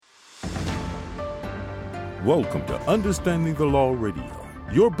Welcome to Understanding the Law Radio,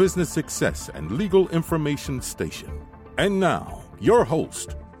 your business success and legal information station. And now, your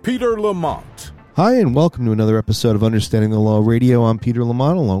host, Peter Lamont. Hi, and welcome to another episode of Understanding the Law Radio. I'm Peter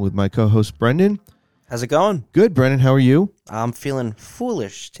Lamont, along with my co-host, Brendan. How's it going? Good, Brendan. How are you? I'm feeling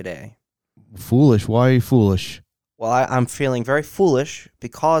foolish today. Foolish? Why are you foolish? Well, I'm feeling very foolish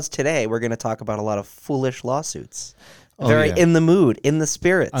because today we're going to talk about a lot of foolish lawsuits. In the mood, in the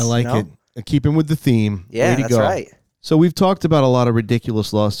spirits. I like it. Keeping with the theme. Yeah, that's right. So we've talked about a lot of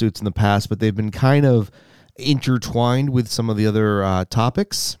ridiculous lawsuits in the past, but they've been kind of intertwined with some of the other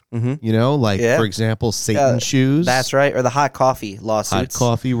topics. Mm-hmm. You know, for example, Satan shoes. That's right. Or the hot coffee lawsuits. Hot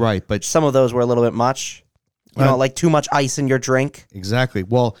coffee, right. But some of those were a little bit much. You know, like too much ice in your drink. Exactly.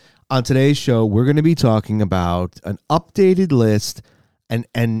 Well, on today's show, we're going to be talking about an updated list and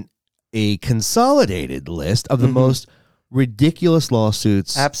a consolidated list of the most ridiculous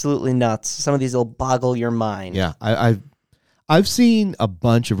lawsuits. Absolutely nuts. Some of these will boggle your mind. Yeah, I've seen a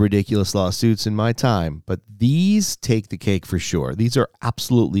bunch of ridiculous lawsuits in my time, but these take the cake for sure. These are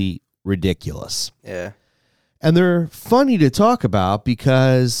absolutely ridiculous. Yeah. And they're funny to talk about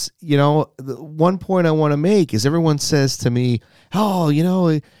because, you know, the one point I want to make is everyone says to me, oh, you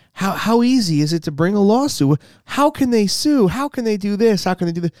know, how easy is it to bring a lawsuit? How can they sue? How can they do this? How can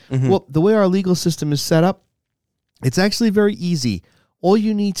they do this? Mm-hmm. Well, the way our legal system is set up, it's actually very easy. All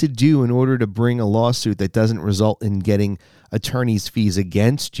you need to do in order to bring a lawsuit that doesn't result in getting attorney's fees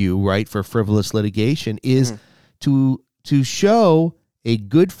against you, right, for frivolous litigation is to show a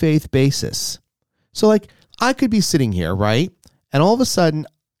good faith basis. So, like, I could be sitting here, right, and all of a sudden,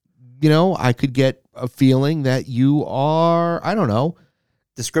 you know, I could get a feeling that you are, I don't know,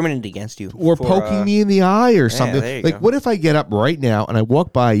 discriminating against you. Or poking me in the eye or something. Like, what if I get up right now and I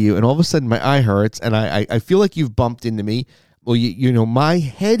walk by you and all of a sudden my eye hurts and I feel like you've bumped into me? Well, you know, my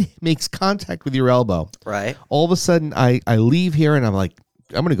head makes contact with your elbow. Right. All of a sudden I leave here and I'm like,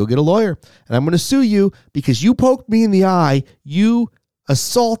 I'm going to go get a lawyer and I'm going to sue you because you poked me in the eye. You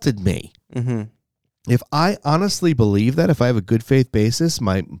assaulted me. Mm-hmm. If I honestly believe that, if I have a good faith basis,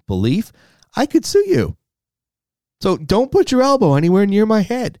 my belief, I could sue you. So don't put your elbow anywhere near my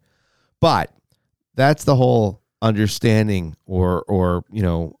head. But that's the whole understanding or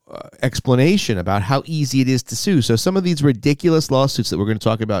explanation about how easy it is to sue. So some of these ridiculous lawsuits that we're going to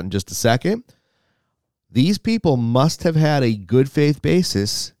talk about in just a second, these people must have had a good faith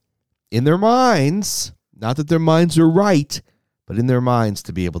basis in their minds, not that their minds are right, but in their minds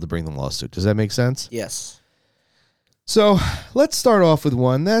to be able to bring the lawsuit. Does that make sense? Yes. So let's start off with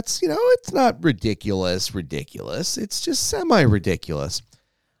one that's, you know, it's not ridiculous. It's just semi-ridiculous.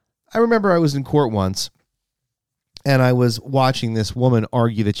 I remember I was in court once, and I was watching this woman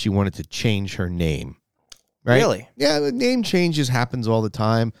argue that she wanted to change her name. Right? Really? Yeah, the name changes happens all the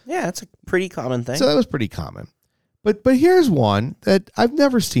time. Yeah, it's a pretty common thing. So that was pretty common. But here's one that I've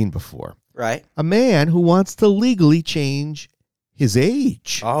never seen before. Right. A man who wants to legally change his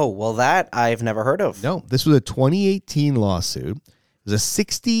age. Oh, well, that I've never heard of. No, this was a 2018 lawsuit. It was a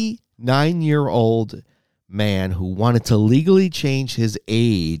 69-year-old man who wanted to legally change his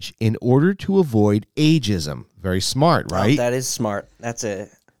age in order to avoid ageism. Very smart, right? Oh, that is smart. That's a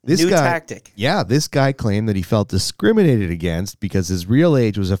new tactic. Yeah, this guy claimed that he felt discriminated against because his real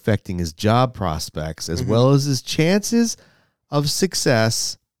age was affecting his job prospects as well as his chances of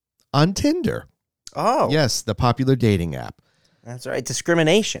success on Tinder. Oh. Yes, the popular dating app. That's right.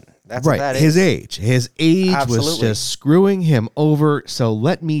 Discrimination. That's right. What that is. His age. His age Absolutely. was just screwing him over. So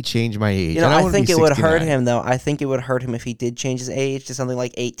let me change my age. You know, I think it would hurt him, though. I think it would hurt him if he did change his age to something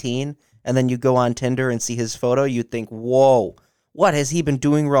like 18, and then you go on Tinder and see his photo. You'd think, whoa, what has he been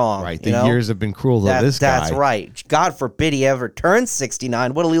doing wrong? Right. The years have been cruel to this guy. That's right. God forbid he ever turns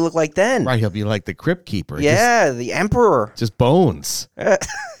 69. What'll he look like then? Right. He'll be like the Crypt Keeper. Yeah, the Emperor. Just bones.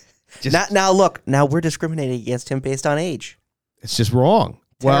 Now, look. Now we're discriminating against him based on age. It's just wrong.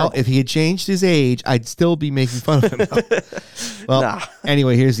 Terrible. Well, if he had changed his age, I'd still be making fun of him.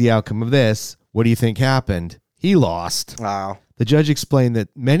 Anyway, here's the outcome of this. What do you think happened? He lost. Wow. The judge explained that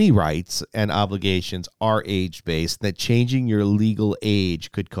many rights and obligations are age-based, that changing your legal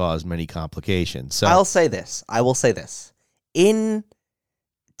age could cause many complications. So I will say this.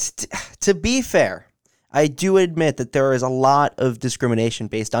 To be fair, I do admit that there is a lot of discrimination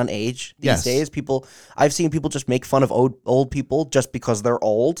based on age these days. I've seen people just make fun of old people just because they're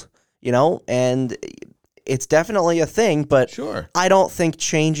old, you know, and it's definitely a thing, but sure. I don't think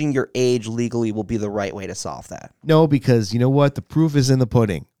changing your age legally will be the right way to solve that. No, because you know what? The proof is in the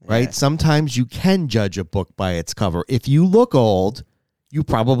pudding, right? Yeah. Sometimes you can judge a book by its cover. If you look old, you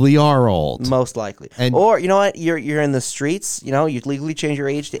probably are old. Most likely. Or, you know what? You're in the streets, you know, you legally change your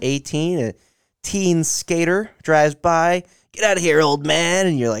age to 18. teen skater drives by. Get out of here, old man.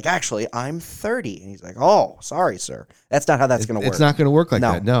 And you're like, actually, I'm 30. And he's like, oh, sorry, sir. That's not how that's going to work. It's not going to work like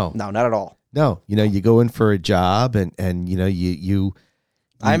that. No, not at all. No, you go in for a job and you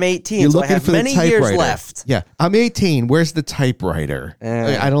I'm 18, so I have many years left. Yeah, I'm 18. Where's the typewriter?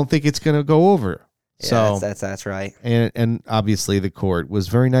 I don't think it's going to go over. Yeah, so that's right. And obviously the court was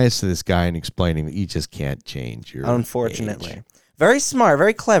very nice to this guy in explaining that you just can't change your Unfortunately. age. Very smart,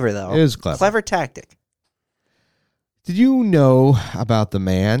 very clever, though. It is clever. Clever tactic. Did you know about the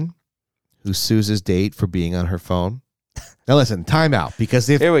man who sues his date for being on her phone? Now listen, time out, because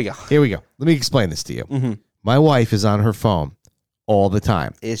Here we go. Let me explain this to you. Mm-hmm. My wife is on her phone all the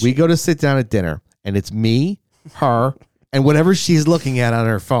time. We go to sit down at dinner, and it's me, her, and whatever she's looking at on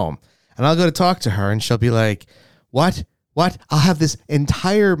her phone. And I'll go to talk to her, and she'll be like, what? I'll have this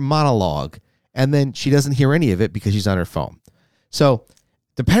entire monologue, and then she doesn't hear any of it because she's on her phone. So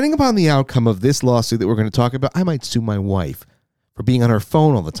depending upon the outcome of this lawsuit that we're going to talk about, I might sue my wife for being on her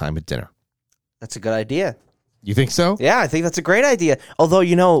phone all the time at dinner. That's a good idea. You think so? Yeah, I think that's a great idea. Although,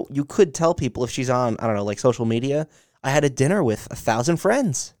 you could tell people if she's on, I don't know, like social media, I had a dinner with 1,000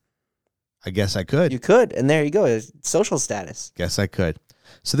 friends. I guess I could. You could, and there you go. Social status. Guess I could.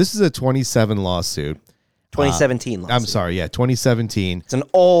 So this is a 2017 lawsuit. 2017 lawsuit. I'm sorry, 2017. It's an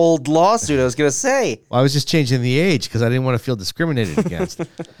old lawsuit, I was going to say. Well, I was just changing the age because I didn't want to feel discriminated against.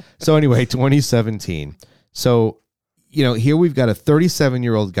 So anyway, 2017. So, here we've got a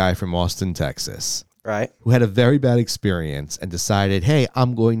 37-year-old guy from Austin, Texas. Right. Who had a very bad experience and decided, hey,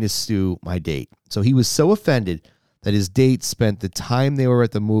 I'm going to sue my date. So he was so offended that his date spent the time they were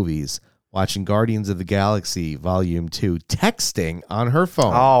at the movies watching Guardians of the Galaxy Volume 2 texting on her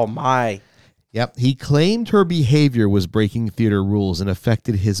phone. Oh, my. Yep. He claimed her behavior was breaking theater rules and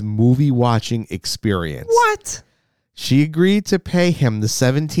affected his movie-watching experience. What? She agreed to pay him the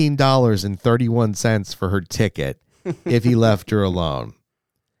 $17.31 for her ticket if he left her alone.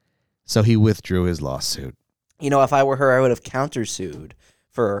 So he withdrew his lawsuit. If I were her, I would have countersued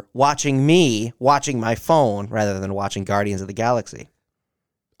for watching my phone rather than watching Guardians of the Galaxy.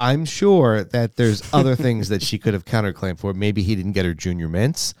 I'm sure that there's other things that she could have counterclaimed for. Maybe he didn't get her Junior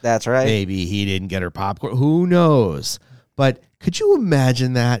Mints. That's right. Maybe he didn't get her popcorn. Who knows? But could you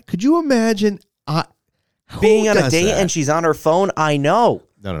imagine that? Could you imagine being on a date and she's on her phone? I know.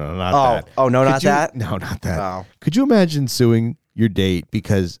 No, not that. Oh, no, not that? No, not that. Oh. Could you imagine suing your date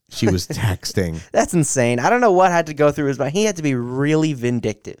because she was texting? That's insane. I don't know what had to go through his mind. He had to be really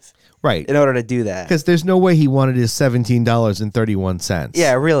vindictive. Right. In order to do that. Because there's no way he wanted his $17.31.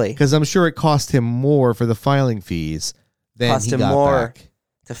 Yeah, really. Because I'm sure it cost him more for the filing fees than he got back.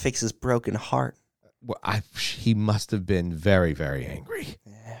 To fix his broken heart. Well, he must have been very, very angry.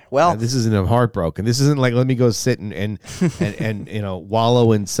 Well, this isn't heartbroken. This isn't like, let me go sit and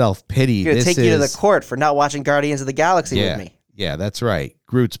wallow in self-pity. Going to take you to the court for not watching Guardians of the Galaxy with me. Yeah, that's right.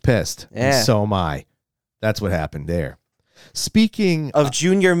 Groot's pissed. Yeah. And so am I. That's what happened there. Speaking of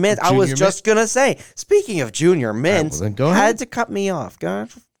Junior Mint, I was just going to say, speaking of Junior Mints, had to cut me off.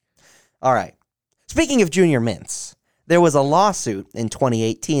 All right. Speaking of Junior Mints, there was a lawsuit in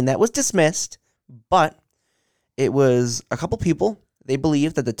 2018 that was dismissed, but it was a couple people. They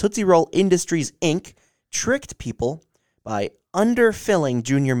believed that the Tootsie Roll Industries, Inc. tricked people by underfilling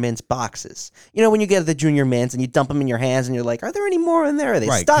Junior Mints boxes. When you get the Junior Mints and you dump them in your hands and you're like, are there any more in there? Are they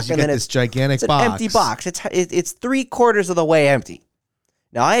stuck? And then it's gigantic it's box. An empty box. It's 3/4 of the way empty.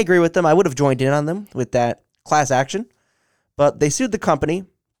 Now, I agree with them. I would have joined in on them with that class action, but they sued the company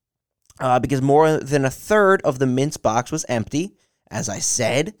because more than a third of the Mints box was empty. As I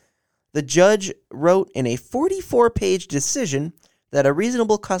said, the judge wrote in a 44-page decision that a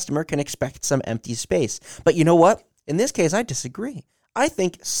reasonable customer can expect some empty space. But you know what? In this case, I disagree. I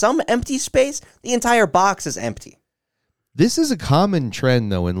think some empty space, the entire box is empty. This is a common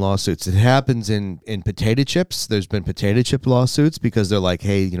trend, though, in lawsuits. It happens in potato chips. There's been potato chip lawsuits because they're like,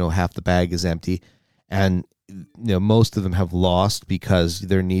 hey, half the bag is empty. And most of them have lost because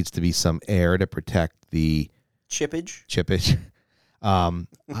there needs to be some air to protect the chippage.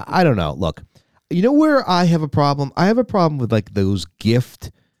 I don't know. Look, where I have a problem? I have a problem with like those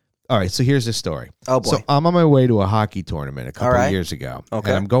gift. All right, so here's the story. Oh, boy. So I'm on my way to a hockey tournament a couple of years ago. Okay.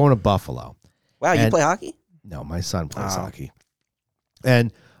 And I'm going to Buffalo. Wow, you play hockey? No, my son plays hockey.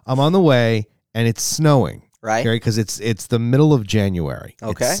 And I'm on the way, and it's snowing. Right. Because it's the middle of January.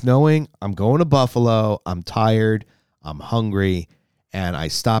 Okay. It's snowing. I'm going to Buffalo. I'm tired. I'm hungry. And I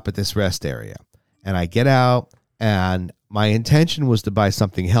stop at this rest area. And I get out, and my intention was to buy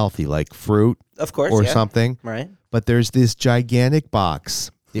something healthy, like fruit. Of course, or something. Right. But there's this gigantic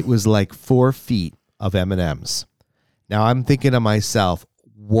box. It was like 4 feet of M&Ms. Now I'm thinking to myself,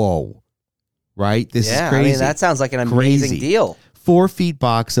 whoa, right? This is Yeah, crazy. I mean, that sounds like an amazing Crazy. deal. 4 feet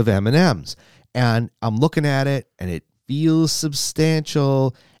box of M&Ms. And I'm looking at it, and it feels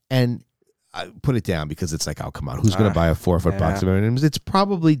substantial. And I put it down because it's like, oh, come on, who's going to buy a 4-foot box of M&Ms? It's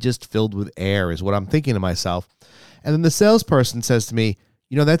probably just filled with air is what I'm thinking to myself. And then the salesperson says to me,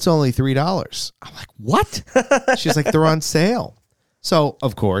 that's only $3. I'm like, what? She's like, they're on sale. So,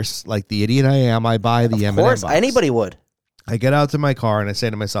 of course, like the idiot I am, I buy the M&M box. Of course, anybody would. I get out to my car and I say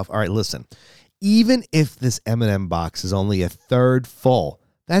to myself, all right, listen, even if this M&M box is only a third full,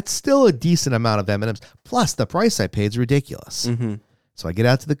 that's still a decent amount of M&Ms. Plus, the price I paid is ridiculous. Mm-hmm. So I get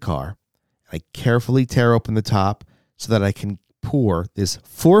out to the car. I carefully tear open the top so that I can pour this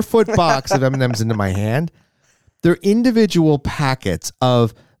 4-foot box of M&Ms into my hand. They're individual packets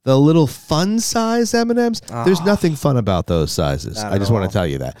of the little fun size M&Ms. There's nothing fun about those sizes. I just want to tell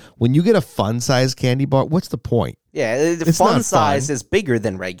you that. When you get a fun size candy bar, what's the point? Yeah, the It's fun not size fun. is bigger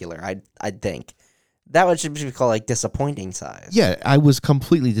than regular, I'd think. That one should be called like disappointing size. Yeah, I was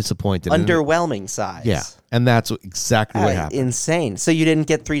completely disappointed. Underwhelming size. Yeah, and that's exactly what happened. Insane. So you didn't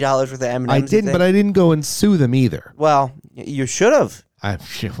get $3 worth of M&Ms? I didn't, but I didn't go and sue them either. Well, you should have. Well,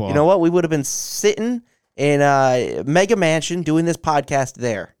 You know what? We would have been sitting in a mega mansion doing this podcast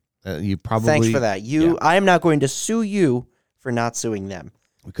there. You probably Thanks for that. yeah. I am not going to sue you for not suing them.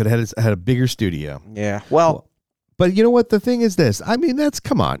 We could have had a bigger studio. Yeah. Well, But you know what? The thing is this. I mean,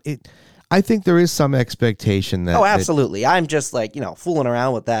 come on. I think there is some expectation that. oh, absolutely. I'm just like, fooling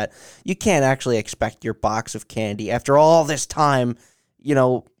around with that. You can't actually expect your box of candy after all this time,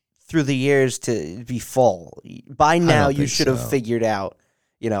 through the years to be full. By now, you should have figured out,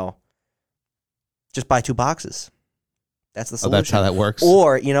 just buy 2 boxes. That's the solution. That's how that works.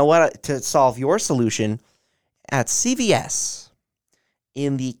 Or, you know what? To solve your solution, at CVS,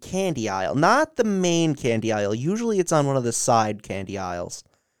 in the candy aisle, not the main candy aisle, usually it's on one of the side candy aisles,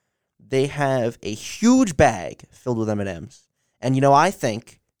 they have a huge bag filled with M&Ms. And, I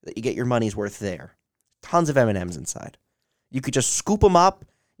think that you get your money's worth there. Tons of M&Ms inside. You could just scoop them up,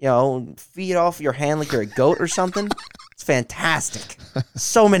 feed off your hand like you're a goat or something. It's fantastic.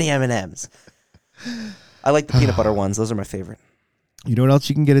 So many M&Ms. I like the peanut butter ones. Those are my favorite. You know what else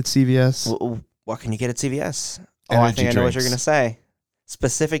you can get at CVS? What can you get at CVS? I Energy think I know what you're drinks. going to say.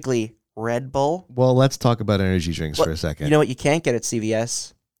 Specifically, Red Bull. Well, let's talk about energy drinks for a second. You know what you can't get at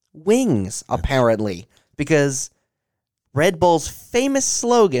CVS? Wings, apparently. Because Red Bull's famous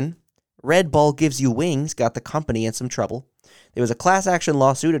slogan, Red Bull gives you wings, got the company in some trouble. There was a class action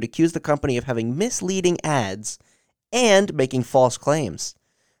lawsuit that accused the company of having misleading ads and making false claims.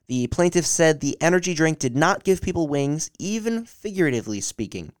 The plaintiffs said the energy drink did not give people wings, even figuratively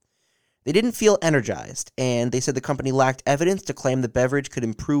speaking. They didn't feel energized, and they said the company lacked evidence to claim the beverage could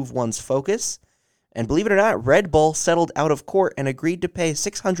improve one's focus. And believe it or not, Red Bull settled out of court and agreed to pay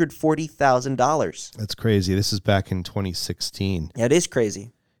 $640,000. That's crazy. This is back in 2016. Yeah, it is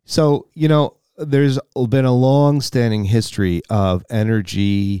crazy. So, there's been a long-standing history of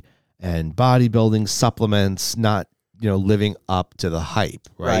energy and bodybuilding supplements not, living up to the hype,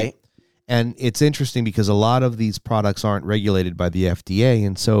 right? And it's interesting because a lot of these products aren't regulated by the FDA,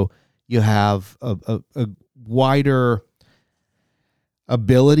 and so you have a wider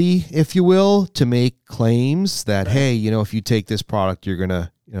ability, if you will, to make claims that, hey, if you take this product, you're going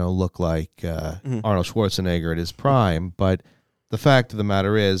to, look like Arnold Schwarzenegger at his prime. But the fact of the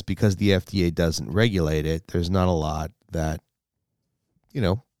matter is, because the FDA doesn't regulate it, there's not a lot that,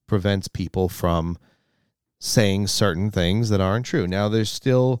 prevents people from saying certain things that aren't true. Now, there's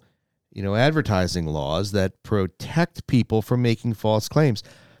still, advertising laws that protect people from making false claims.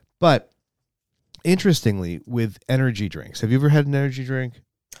 But interestingly, with energy drinks, have you ever had an energy drink?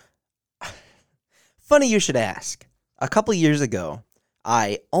 Funny you should ask. A couple years ago,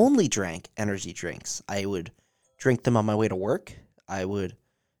 I only drank energy drinks. I would drink them on my way to work. I would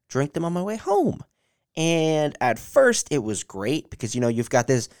drink them on my way home. And at first, it was great because, you've got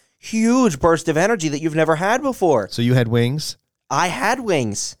this huge burst of energy that you've never had before. So you had wings? I had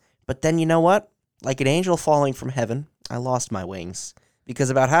wings. But then you know what? Like an angel falling from heaven, I lost my wings.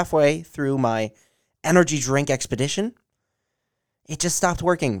 Because about halfway through my energy drink expedition, it just stopped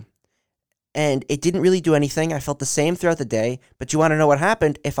working. And it didn't really do anything. I felt the same throughout the day. But you want to know what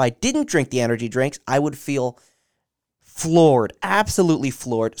happened? If I didn't drink the energy drinks, I would feel floored, absolutely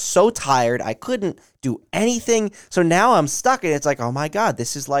floored, so tired. I couldn't do anything. So now I'm stuck and it's like, oh my God,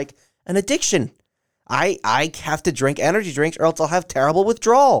 this is like an addiction. I have to drink energy drinks or else I'll have terrible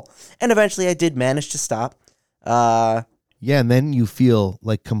withdrawal. And eventually I did manage to stop. Yeah, and then you feel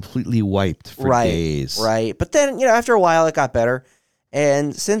like completely wiped for days. Right. But then, after a while it got better.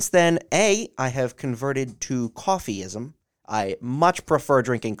 And since then, I have converted to coffeeism. I much prefer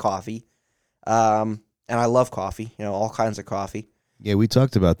drinking coffee. And I love coffee, all kinds of coffee. Yeah, we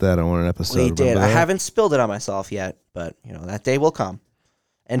talked about that on one episode. We did. Remember I that? haven't spilled it on myself yet, but that day will come.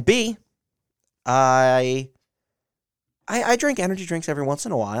 And B, I drink energy drinks every once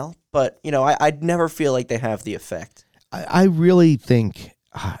in a while, but I'd never feel like they have the effect. I really think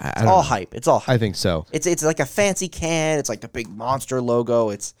It's all hype. It's all hype. I think so. It's like a fancy can. It's like the big Monster logo.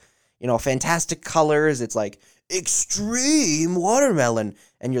 It's fantastic colors. It's like extreme watermelon,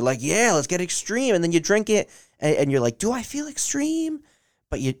 and you're like, yeah, let's get extreme. And then you drink it, and you're like, do I feel extreme?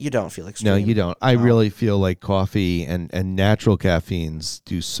 But you don't feel extreme. No, you don't. I really feel like coffee and natural caffeines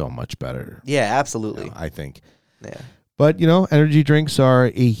do so much better. Yeah, absolutely. I think. Yeah. But energy drinks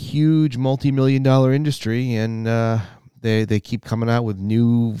are a huge multi-million-dollar industry, and they keep coming out with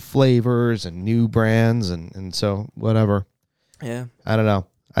new flavors and new brands, and so whatever. Yeah. I don't know.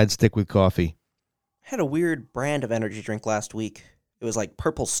 I'd stick with coffee. I had a weird brand of energy drink last week. It was like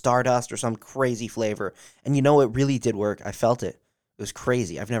purple Stardust or some crazy flavor. And it really did work. I felt it. It was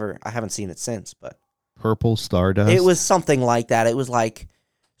crazy. I haven't seen it since, but Purple Stardust? it was something like that. It was like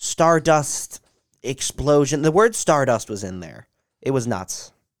Stardust explosion. The word Stardust was in there. It was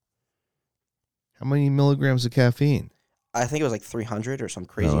nuts. How many milligrams of caffeine? I think it was like 300 or some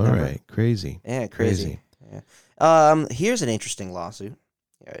crazy All number. right. Crazy. Yeah, crazy. Yeah. Here's an interesting lawsuit.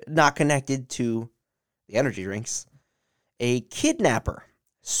 Not connected to the energy drinks. A kidnapper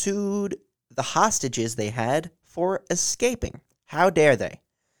sued the hostages they had for escaping. How dare they?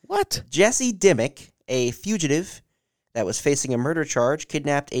 What? Jesse Dimmick, a fugitive that was facing a murder charge,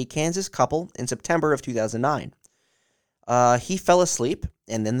 kidnapped a Kansas couple in September of 2009. He fell asleep,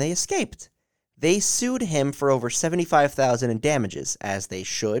 and then they escaped. They sued him for over $75,000 in damages, as they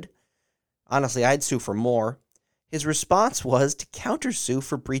should. Honestly, I'd sue for more. His response was to countersue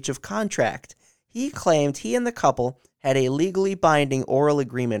for breach of contract. He claimed he and the couple had a legally binding oral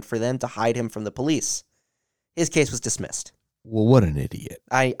agreement for them to hide him from the police. His case was dismissed. Well, what an idiot.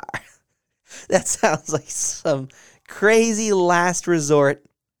 That sounds like some crazy last resort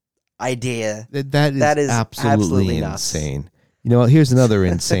idea. That is absolutely nuts. insane. Here's another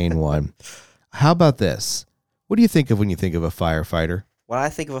insane one. How about this? What do you think of when you think of a firefighter? When I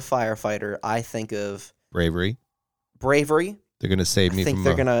think of a firefighter, I think of Bravery. They're going to save me I think from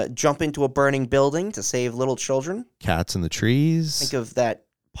they're going to jump into a burning building to save little children. cats in the trees. Think of that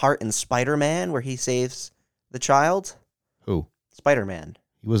part in Spider-Man where he saves the child. Who? Spider-Man.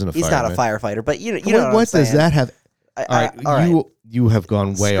 He wasn't a He's fireman. not a firefighter, but you know what does that have? All right, you have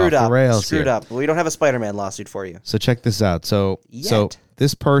gone way off the rails Screwed here. up. We don't have a Spider-Man lawsuit for you. So check this out. So Yet.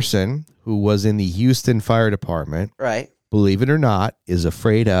 this person who was in the Houston Fire Department, Right. believe it or not, is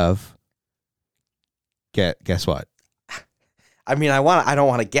afraid of. Guess what? I mean, I don't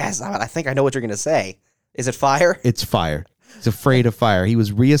want to guess. I think I know what you're going to say. Is it fire? It's fire. He's afraid of fire. He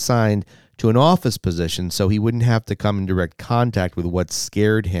was reassigned to an office position so he wouldn't have to come in direct contact with what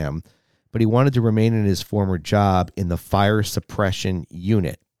scared him, but he wanted to remain in his former job in the fire suppression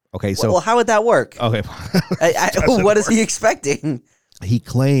unit. Okay, so Well, how would that work? okay. What is he expecting? He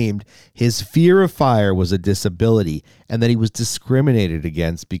claimed his fear of fire was a disability and that he was discriminated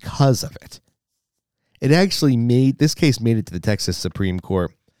against because of it. This case made it to the Texas Supreme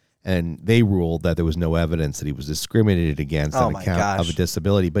Court, and they ruled that there was no evidence that he was discriminated against on account of a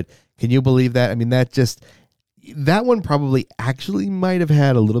disability. But can you believe that? I mean, that one probably actually might have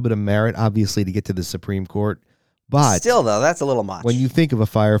had a little bit of merit, obviously, to get to the Supreme Court. But Still, though, that's a little much. when you think of a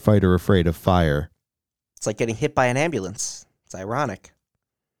firefighter afraid of fire, It's like getting hit by an ambulance. It's ironic.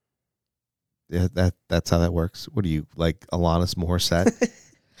 yeah, that's how that works. What are you, like Alanis Morissette?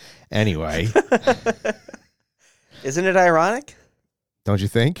 Anyway, Isn't it ironic? don't you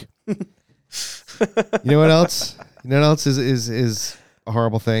think? You know what else? You know what else is a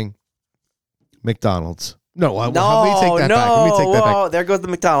horrible thing? McDonald's. No, let me take that back. Let me take that back. There goes the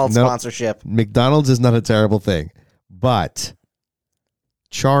McDonald's Nope. sponsorship. McDonald's is not a terrible thing, but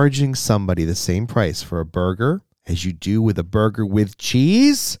charging somebody the same price for a burger as you do with a burger with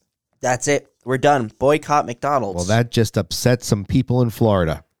cheese, That's it. We're done. Boycott McDonald's. well, that just upset some people in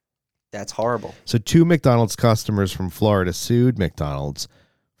Florida. That's horrible. So 2 McDonald's customers from Florida sued McDonald's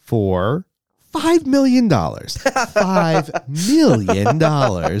for $5 million. $5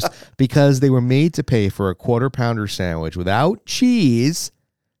 million because they were made to pay for a quarter pounder sandwich without cheese,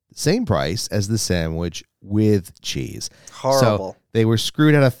 the same price as the sandwich with cheese. Horrible. So they were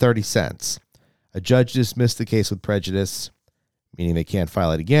screwed out of 30 cents. A judge dismissed the case with prejudice, meaning they can't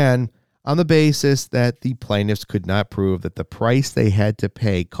file it again, on the basis that the plaintiffs could not prove that the price they had to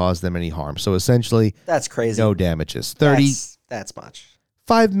pay caused them any harm. So essentially, That's crazy. no damages. That's much.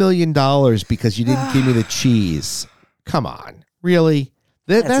 $5 million because you didn't give me the cheese. Come on. Really?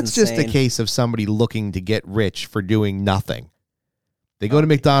 That's just a insane. case of somebody looking to get rich for doing nothing. They go to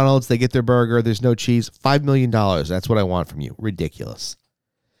McDonald's, they get their burger, there's no cheese, $5 million. That's what I want from you. Ridiculous.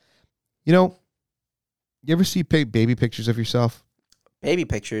 You know, you ever see baby pictures of yourself? Baby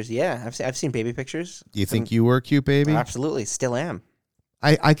pictures, yeah. I've seen baby pictures. Do you think you were a cute baby? Absolutely, still am.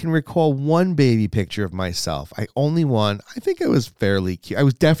 I can recall one baby picture of myself. Only one. I think I was fairly cute. I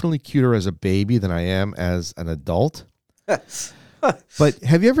was definitely cuter as a baby than I am as an adult. But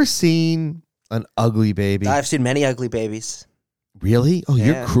have you ever seen an ugly baby? I've seen many ugly babies. Really? Oh, Yeah.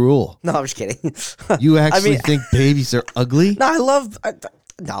 you're cruel. No, I'm just kidding. You actually think babies are ugly? No, I love.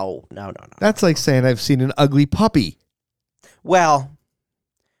 No. That's like saying I've seen an ugly puppy. Well,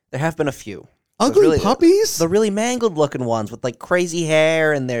 there have been a few. Ugly puppies? The really mangled looking ones with like crazy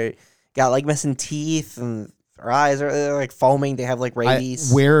hair and they're got like missing teeth and their eyes are they're, like foaming. They have like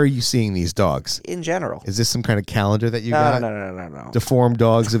rabies. Where are you seeing these dogs? In general. Is this some kind of calendar that you No, got? no. Deformed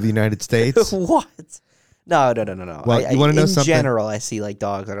dogs of the United States? What? No. Well, you wanna know in something? In general, I see like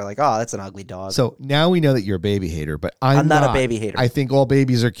dogs that are like, oh, that's an ugly dog. So now we know that you're a baby hater, but I'm not a baby hater. I think all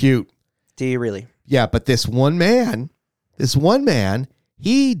babies are cute. Do you really? Yeah, but this one man,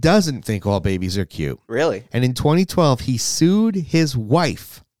 he doesn't think all babies are cute. Really? And in 2012, he sued his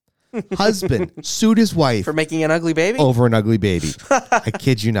wife. Husband sued his wife For making an ugly baby? over an ugly baby. I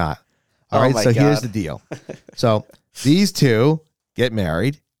kid you not. All Oh right, my so here's God. the deal. So these two get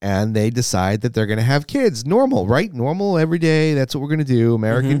married and they decide that they're going to have kids. Normal, right? Normal every day. That's what we're going to do.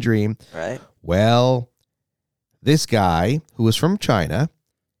 American dream. Right. Well, this guy who was from China,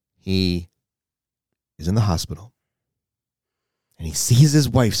 he is in the hospital. And he sees his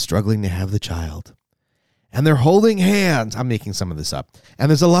wife struggling to have the child. And they're holding hands. I'm making some of this up. And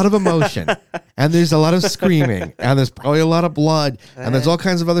there's a lot of emotion. And there's a lot of screaming. And there's probably a lot of blood. And there's all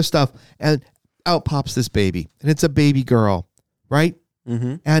kinds of other stuff. And out pops this baby. And it's a baby girl, right?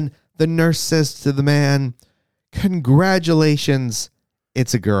 Mm-hmm. And the nurse says to the man, "Congratulations,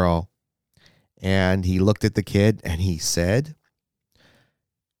 it's a girl." And he looked at the kid and he said,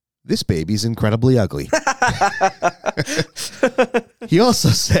 "This baby's incredibly ugly." He also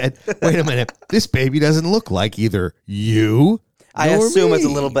said, "Wait a minute, this baby doesn't look like either you I nor assume it's a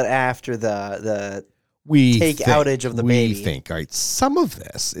me." little bit after the we take outage of the we baby. think, all right, some of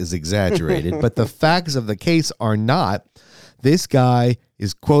this is exaggerated, but the facts of the case are not. This guy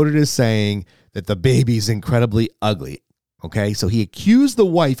is quoted as saying that the baby's incredibly ugly. Okay, so he accused the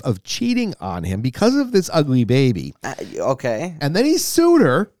wife of cheating on him because of this ugly baby. okay. And then he sued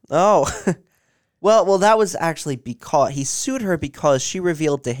her. Oh. Well, that was actually because he sued her because she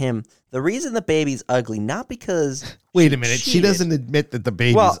revealed to him the reason the baby's ugly, not because Wait a minute, she cheated. doesn't admit that the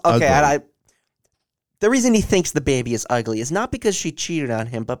baby's Well, okay, ugly. and the reason he thinks the baby is ugly is not because she cheated on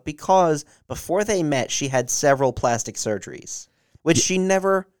him, but because before they met, she had several plastic surgeries, which she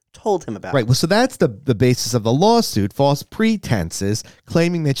never told him about. Right. Well, so that's the basis of the lawsuit, false pretenses,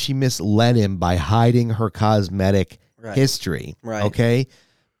 claiming that she misled him by hiding her cosmetic history. Right. Okay.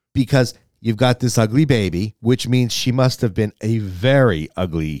 Because you've got this ugly baby, which means she must have been a very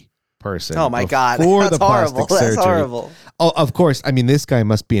ugly person. Oh my God. before That's the plastic horrible. That's surgery. horrible. Oh, of course. I mean, this guy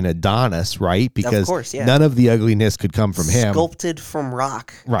must be an Adonis, right? Because course, yeah. none of the ugliness could come from him. Sculpted from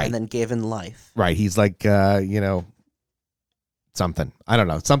rock. Right. And then given life. Right. He's like, something. I don't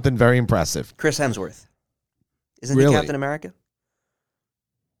know. Something very impressive. Chris Hemsworth. Isn't Really? he Captain America?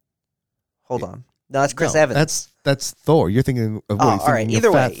 Hold on. No, that's Chris No, Evans. That's Thor. You're thinking of what? Oh, You're all right. thinking of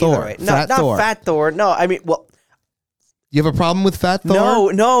Either Fat way. Thor. Either way. No, Fat not Thor. Fat Thor. No, I mean, well, You have a problem with Fat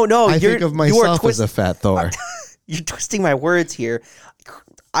Thor? no. I think of myself as a Fat Thor. You're twisting my words here.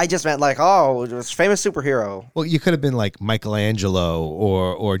 I just meant like, oh, it was famous superhero. Well, you could have been like Michelangelo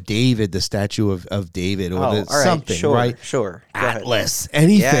or David, the statue of David, or Oh, all right. something, Sure, right? sure. Go ahead. Atlas,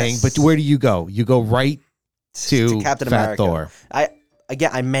 anything. Yes. But where do you go? You go right to Captain Fat America. Thor.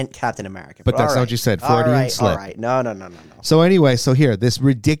 I meant Captain America. But that's all not right. what you said. All Freudian right, slip. All right. No. So anyway, here, this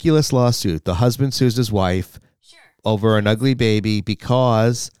ridiculous lawsuit. The husband sues his wife over an ugly baby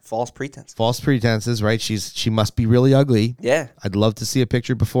because False pretense. false pretenses, right? She must be really ugly. Yeah. I'd love to see a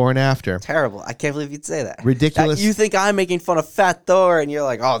picture before and after. Terrible. I can't believe you'd say that. Ridiculous. You think I'm making fun of Fat Thor, and you're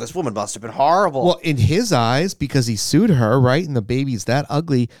like, oh, this woman must have been horrible. Well, in his eyes, because he sued her, right? And the baby's that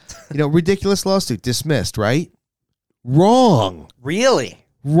ugly, ridiculous lawsuit dismissed, right? Wrong. Really?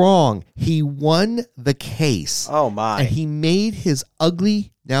 Wrong. He won the case. Oh, my. And he made his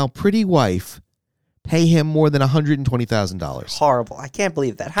ugly, now pretty wife pay him more than $120,000. Horrible. I can't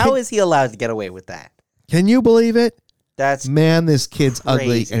believe that. How is he allowed to get away with that? Can you believe it? That's Man, this kid's ugly,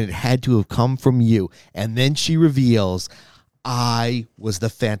 crazy. and it had to have come from you. And then she reveals, I was the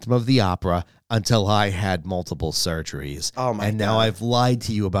Phantom of the Opera until I had multiple surgeries. Oh my And now God. I've lied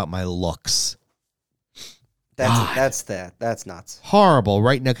to you about my looks. That's nuts. Horrible.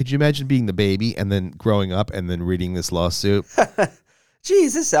 Right now, could you imagine being the baby and then growing up and then reading this lawsuit?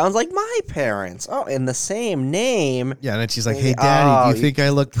 Jeez, this sounds like my parents. Oh, in the same name. Yeah, and then she's like, hey, Daddy, do you think I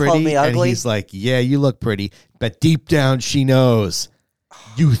look called pretty? me And ugly? he's like, yeah, you look pretty. But deep down, she knows.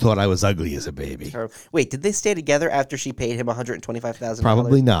 You thought I was ugly as a baby. Wait, did they stay together after she paid him $125,000?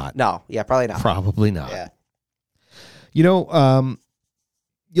 Probably not. No, yeah, probably not. Probably not. Yeah. You know,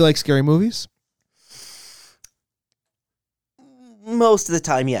 you like scary movies? Most of the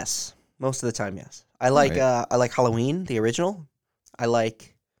time, yes. Most of the time, yes. I like Right. I like Halloween, the original. I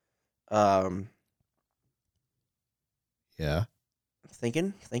like Yeah.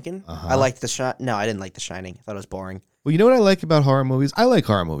 thinking. Uh-huh. I liked No, I didn't like The Shining. I thought it was boring. Well, you know what I like about horror movies? I like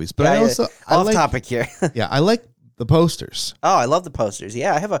horror movies, but Yeah, I also I off like, topic here. yeah, I like the posters. Oh, I love the posters.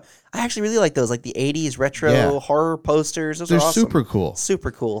 Yeah, I actually really like those, like the 80s retro Yeah. horror posters. Those They're are awesome. super cool. Super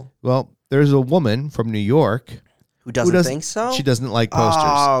cool. Well, there's a woman from New York Who doesn't think so? She doesn't like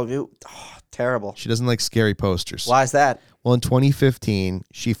posters. Terrible. She doesn't like scary posters. Why is that? Well, in 2015,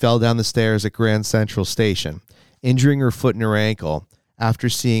 she fell down the stairs at Grand Central Station, injuring her foot and her ankle after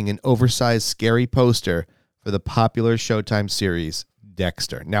seeing an oversized scary poster for the popular Showtime series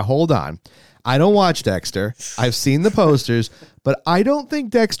Dexter. Now, hold on. I don't watch Dexter. I've seen the posters, but I don't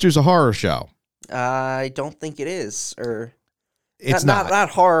think Dexter's a horror show. I don't think it is. Or It's not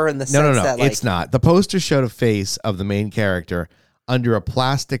horror in the sense No, that, like, it's not. The poster showed a face of the main character under a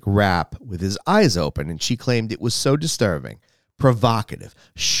plastic wrap with his eyes open, and she claimed it was so disturbing, provocative,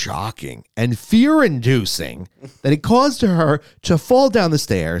 shocking, and fear-inducing that it caused her to fall down the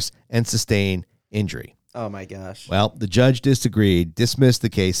stairs and sustain injury. oh my gosh. Well, the judge dismissed the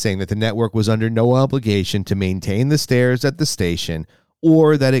case, saying that the network was under no obligation to maintain the stairs at the station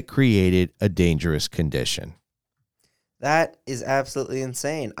or that it created a dangerous condition. That is absolutely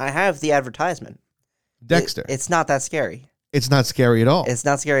insane. I have the advertisement. Dexter. It's not that scary. It's not scary at all. It's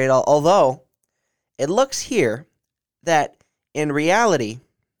not scary at all. Although, it looks here that in reality,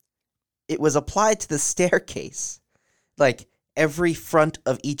 it was applied to the staircase. Like, every front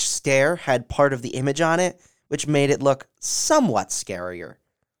of each stair had part of the image on it, which made it look somewhat scarier.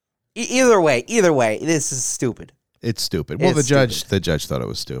 Either way, this is stupid. It's stupid. Well, It's the judge thought it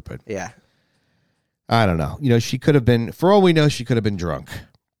was stupid. Yeah. I don't know. You know, she could have been, for all we know, she could have been drunk.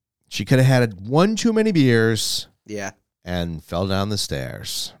 She could have had one too many beers Yeah. and fell down the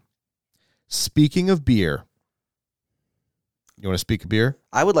stairs. Speaking of beer, you want to speak of beer?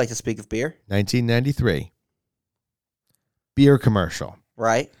 I would like to speak of beer, 1993. Beer commercial.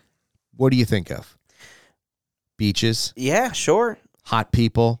 right? What do you think of? Beaches, Yeah, sure. hot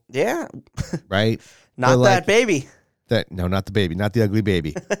people, Yeah. right? Not They're that like- baby. No, not the baby, not the ugly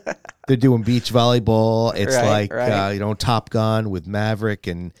baby. They're doing beach volleyball. It's Right. Top Gun with Maverick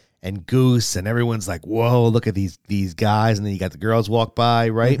and Goose, and everyone's like, "Whoa, look at these guys!" And then you got the girls walk by,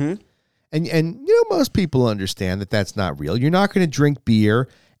 right? Mhm. And you know, most people understand that that's not real. You're not going to drink beer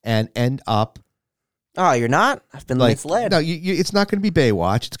and end up Oh, you're not? I've been like misled. no. It's not going to be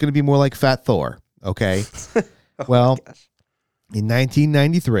Baywatch. It's going to be more like Fat Thor. Okay. Well, Gosh. in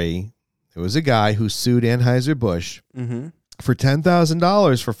 1993, there was a guy who sued Anheuser-Busch Mm-hmm. for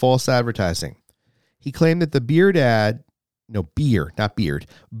 $10,000 for false advertising. He claimed that the beer ad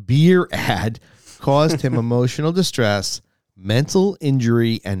caused him emotional distress, mental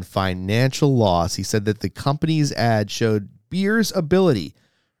injury, and financial loss. He said that the company's ad showed beer's ability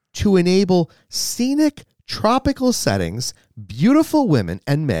to enable scenic tropical settings, beautiful women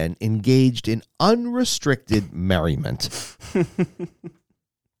and men engaged in unrestricted merriment.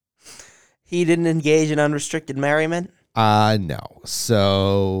 He didn't engage in unrestricted merriment. No.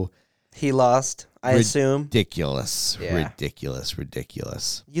 So He lost, I assume. ridiculous, Yeah.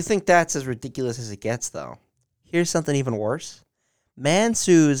 ridiculous. You think that's as ridiculous as it gets, though. Here's something even worse. Man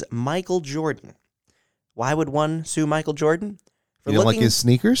sues Michael Jordan. Why would one sue Michael Jordan? You didn't like his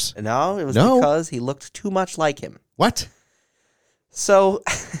sneakers? No, it was No. because he looked too much like him. What? So,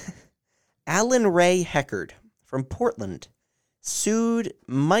 Alan Ray Heckard from Portland sued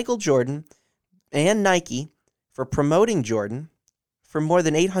Michael Jordan and Nike for promoting Jordan for more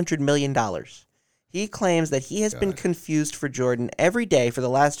than $800 million. He claims that he has been confused for Jordan every day for the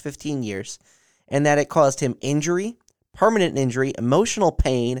last 15 years and that it caused him injury, permanent injury, emotional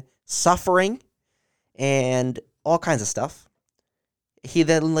pain, suffering, and all kinds of stuff. He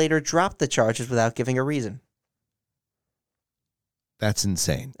then later dropped the charges without giving a reason. That's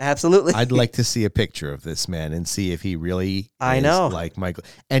insane. Absolutely. I'd like to see a picture of this man and see if he really I is know. like Michael.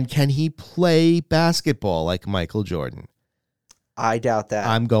 And can he play basketball like Michael Jordan? I doubt that.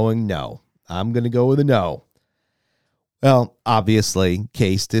 I'm going no. I'm going to go with a no. Well, obviously,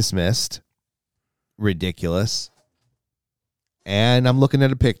 case dismissed. Ridiculous. And I'm looking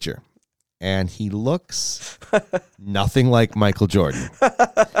at a picture, and he looks nothing like Michael Jordan.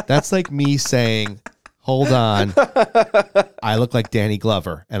 That's like me saying, hold on, I look like Danny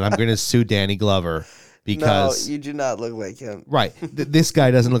Glover, and I'm going to sue Danny Glover because... No, you do not look like him. Right. This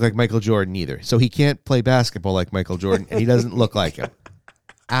guy doesn't look like Michael Jordan either. So he can't play basketball like Michael Jordan, and he doesn't look like him.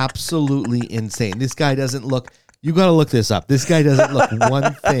 Absolutely insane. This guy doesn't look... You got to look this up. This guy doesn't look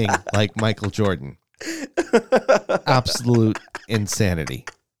one thing like Michael Jordan. Absolute insanity.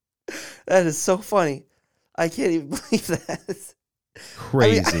 That is so funny. I can't even believe that.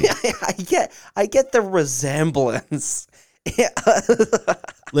 Crazy. I get the resemblance.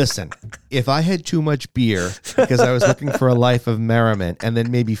 Listen, if I had too much beer because I was looking for a life of merriment and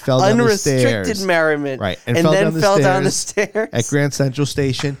then maybe fell down the stairs. Unrestricted merriment. Right. And then fell down the stairs. At Grand Central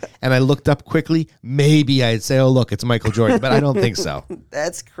Station and I looked up quickly, maybe I'd say, oh, look, it's Michael Jordan. But I don't think so.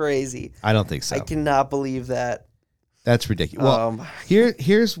 That's crazy. I don't think so. I cannot believe that. That's ridiculous. Well,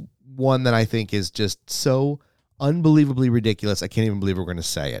 here's one that I think is just so unbelievably ridiculous. I can't even believe we're going to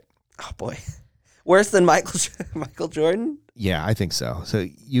say it. Oh, boy. Worse than Michael Jordan? Yeah, I think so. So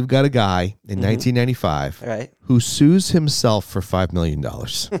you've got a guy in 1995 right. who sues himself for $5 million.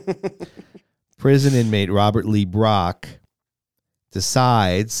 Prison inmate Robert Lee Brock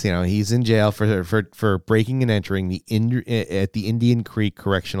decides, he's in jail for breaking and entering at the Indian Creek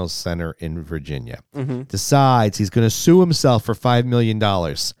Correctional Center in Virginia. Decides he's going to sue himself for $5 million,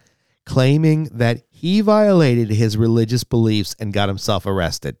 claiming that he violated his religious beliefs and got himself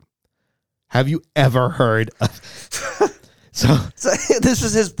arrested. Have you ever heard of... So this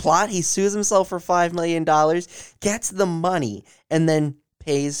was his plot. He sues himself for $5 million, gets the money, and then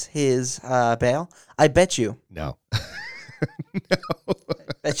pays his bail. I bet you. No. No.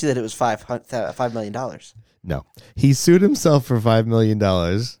 I bet you that it was $5 million. No. He sued himself for $5 million,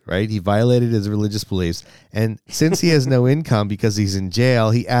 right? He violated his religious beliefs. And since he has no income because he's in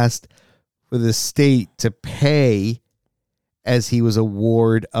jail, he asked for the state to pay as he was a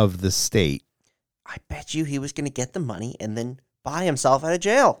ward of the state. I bet you he was going to get the money and then buy himself out of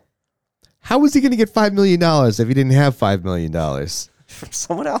jail. How was he going to get $5 million if he didn't have $5 million? From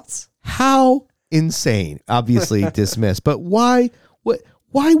someone else. How insane. Obviously dismissed. But why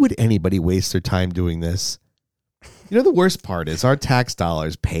would anybody waste their time doing this? The worst part is our tax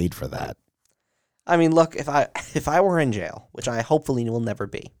dollars paid for that. I mean, look, if I were in jail, which I hopefully will never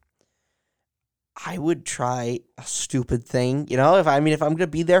be, I would try a stupid thing. If I'm going to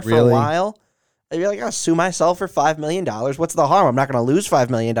be there for a while, I'd be like, I'll sue myself for $5 million. What's the harm? I'm not going to lose $5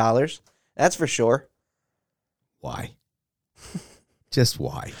 million. That's for sure. Why? Just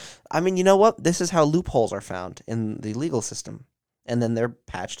why? I mean, you know what? This is how loopholes are found in the legal system. And then they're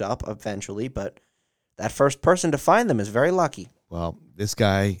patched up eventually, but that first person to find them is very lucky. Well, this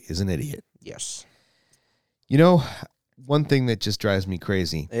guy is an idiot. Yes. One thing that just drives me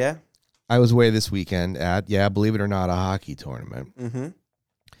crazy. Yeah? I was away this weekend at, believe it or not, a hockey tournament. Mm-hmm.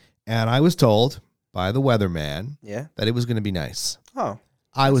 And I was told by the weatherman that it was going to be nice. Oh.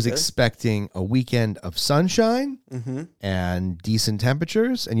 I was expecting a weekend of sunshine and decent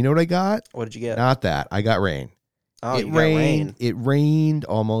temperatures. And you know what I got? What did you get? Not that. I got rain. Oh, you got rain. It rained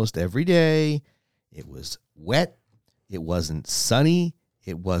almost every day. It was wet. It wasn't sunny.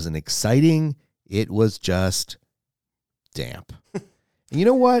 It wasn't exciting. It was just damp. And you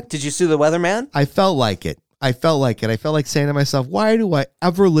know what? Did you sue the weatherman? I felt like it. I felt like saying to myself, why do I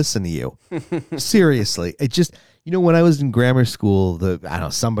ever listen to you? Seriously. It just, when I was in grammar school,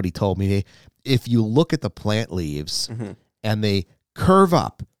 somebody told me if you look at the plant leaves and they curve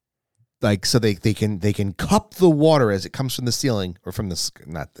up, like so they can cup the water as it comes from the ceiling or from the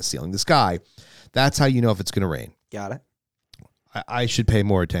sky. That's how you know if it's going to rain. Got it. I should pay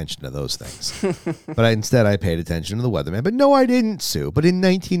more attention to those things. But instead I paid attention to the weatherman. But no, I didn't sue. But in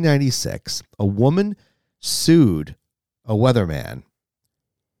 1996, a woman sued a weatherman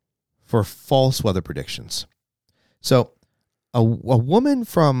for false weather predictions. So a woman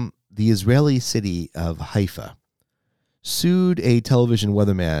from the Israeli city of Haifa sued a television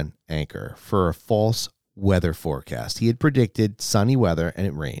weatherman anchor for a false weather forecast. He had predicted sunny weather and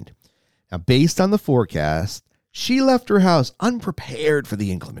it rained. Now, based on the forecast, she left her house unprepared for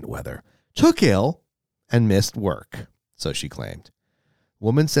the inclement weather, took ill, and missed work, so she claimed.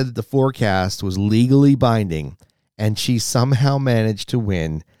 Woman said that the forecast was legally binding, and she somehow managed to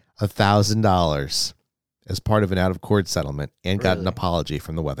win $1,000 as part of an out-of-court settlement and got an apology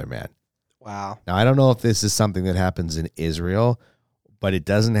from the weatherman. Wow. Now, I don't know if this is something that happens in Israel, but it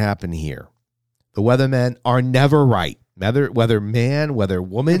doesn't happen here. The weathermen are never right. Whether man, whether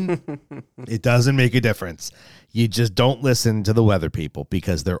woman, it doesn't make a difference. You just don't listen to the weather people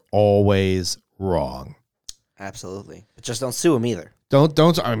because they're always wrong. Absolutely. But just don't sue them either.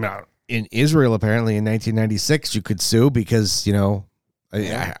 Don't. I mean, in Israel, apparently in 1996, you could sue because, I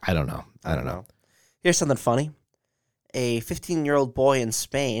don't know. I don't know. Here's something funny. A 15-year-old boy in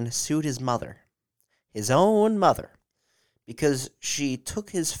Spain sued his mother, his own mother, because she took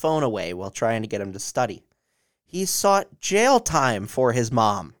his phone away while trying to get him to study. He sought jail time for his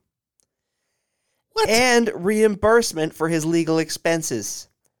mom. What? And reimbursement for his legal expenses.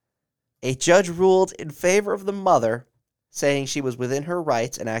 A judge ruled in favor of the mother, saying she was within her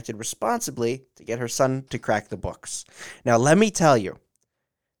rights and acted responsibly to get her son to crack the books. Now, let me tell you,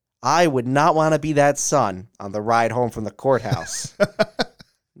 I would not want to be that son on the ride home from the courthouse.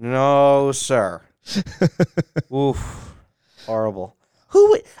 No, sir. Oof. Horrible.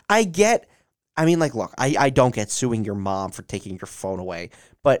 Look, I don't get suing your mom for taking your phone away,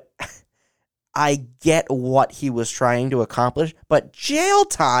 but I get what he was trying to accomplish, but jail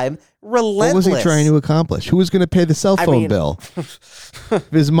time, relentless. What was he trying to accomplish? Who was going to pay the cell phone bill? If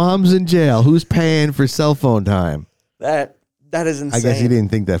his mom's in jail, who's paying for cell phone time? That is insane. I guess he didn't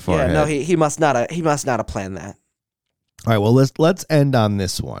think that far ahead. No, he must not have planned that. All right, well, let's end on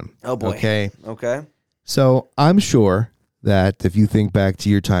this one. Oh, boy. Okay. So I'm sure that if you think back to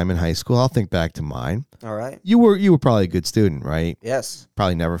your time in high school, I'll think back to mine. All right. You were probably a good student, right? Yes.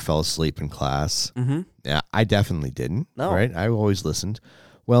 Probably never fell asleep in class. Mm-hmm. Yeah, I definitely didn't. No. Right? I always listened.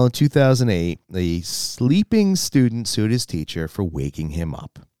 Well, in 2008, a sleeping student sued his teacher for waking him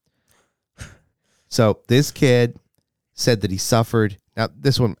up. So this kid said that he suffered, now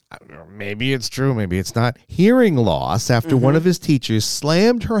this one, maybe it's true, maybe it's not, hearing loss after one of his teachers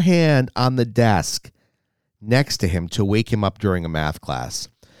slammed her hand on the desk next to him to wake him up during a math class.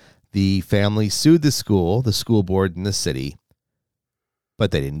 The family sued the school board in the city,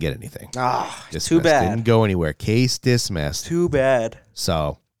 but they didn't get anything. Too bad. Didn't go anywhere. Case dismissed. Too bad.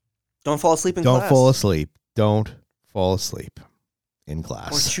 So don't fall asleep in class. Don't fall asleep. Don't fall asleep in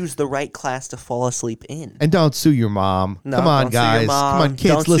class. Or choose the right class to fall asleep in. And don't sue your mom. No, come on, don't guys. Sue your mom. Come on,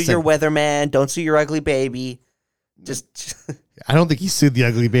 kids. Don't listen. sue your weatherman. Don't sue your ugly baby. Just. I don't think he sued the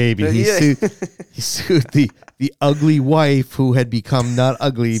ugly baby. He sued the ugly wife who had become not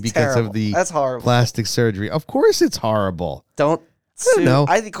ugly because of the That's horrible. Plastic surgery. Of course, it's horrible. Don't. I don't know.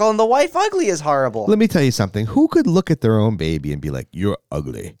 I think calling the wife ugly is horrible. Let me tell you something. Who could look at their own baby and be like, "You're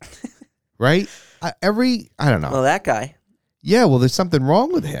ugly," right? I don't know. Well, that guy. Yeah. Well, there's something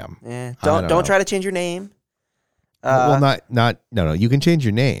wrong with him. Yeah. Don't try to change your name. No. You can change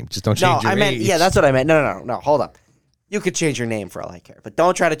your name. Just don't change your age. Yeah, that's what I meant. No. Hold up. You could change your name for all I care, but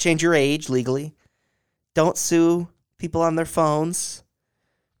don't try to change your age legally. Don't sue people on their phones.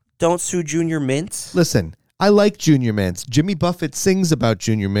 Don't sue Junior Mints. Listen, I like Junior Mints. Jimmy Buffett sings about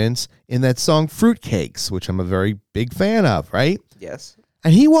Junior Mints in that song Fruitcakes, which I'm a very big fan of, right? Yes.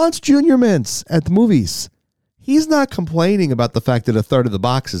 And he wants Junior Mints at the movies. He's not complaining about the fact that a third of the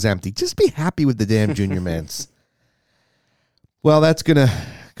box is empty. Just be happy with the damn Junior Mints. Well, that's gonna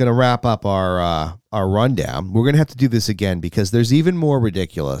wrap up our rundown. We're gonna have to do this again because there's even more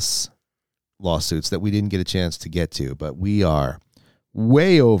ridiculous lawsuits that we didn't get a chance to get to, but we are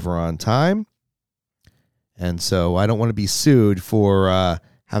way over on time. And so I don't want to be sued for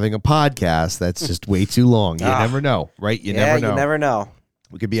having a podcast that's just way too long. You never know, right? You never know. You never know.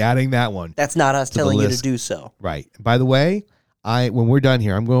 We could be adding that one. That's not us telling you to do so. Right. By the way, when we're done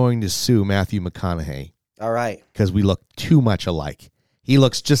here, I'm going to sue Matthew McConaughey. All right. Because we look too much alike. He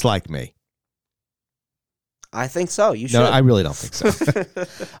looks just like me. I think so. You should. No, I really don't think so.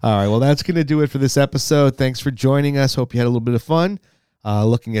 All right. Well, that's going to do it for this episode. Thanks for joining us. Hope you had a little bit of fun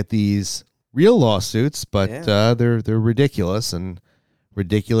looking at these real lawsuits, but they're ridiculous, and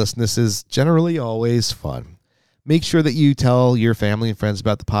ridiculousness is generally always fun. Make sure that you tell your family and friends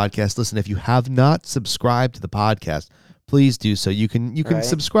about the podcast. Listen, if you have not subscribed to the podcast, please do so. You can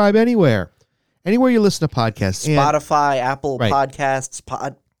subscribe anywhere you listen to podcasts. Spotify, Apple Podcasts,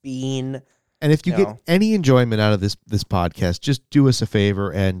 Podbean. And if you get any enjoyment out of this podcast, just do us a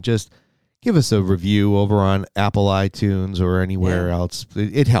favor and just give us a review over on Apple iTunes or anywhere else.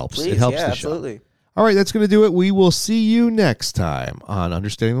 It helps. Please, it helps the absolutely. show. All right, that's going to do it. We will see you next time on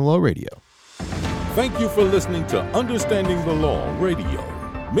Understanding the Law Radio. Thank you for listening to Understanding the Law Radio.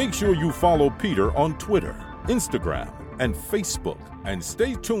 Make sure you follow Peter on Twitter, Instagram, and Facebook, and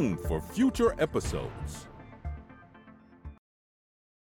stay tuned for future episodes.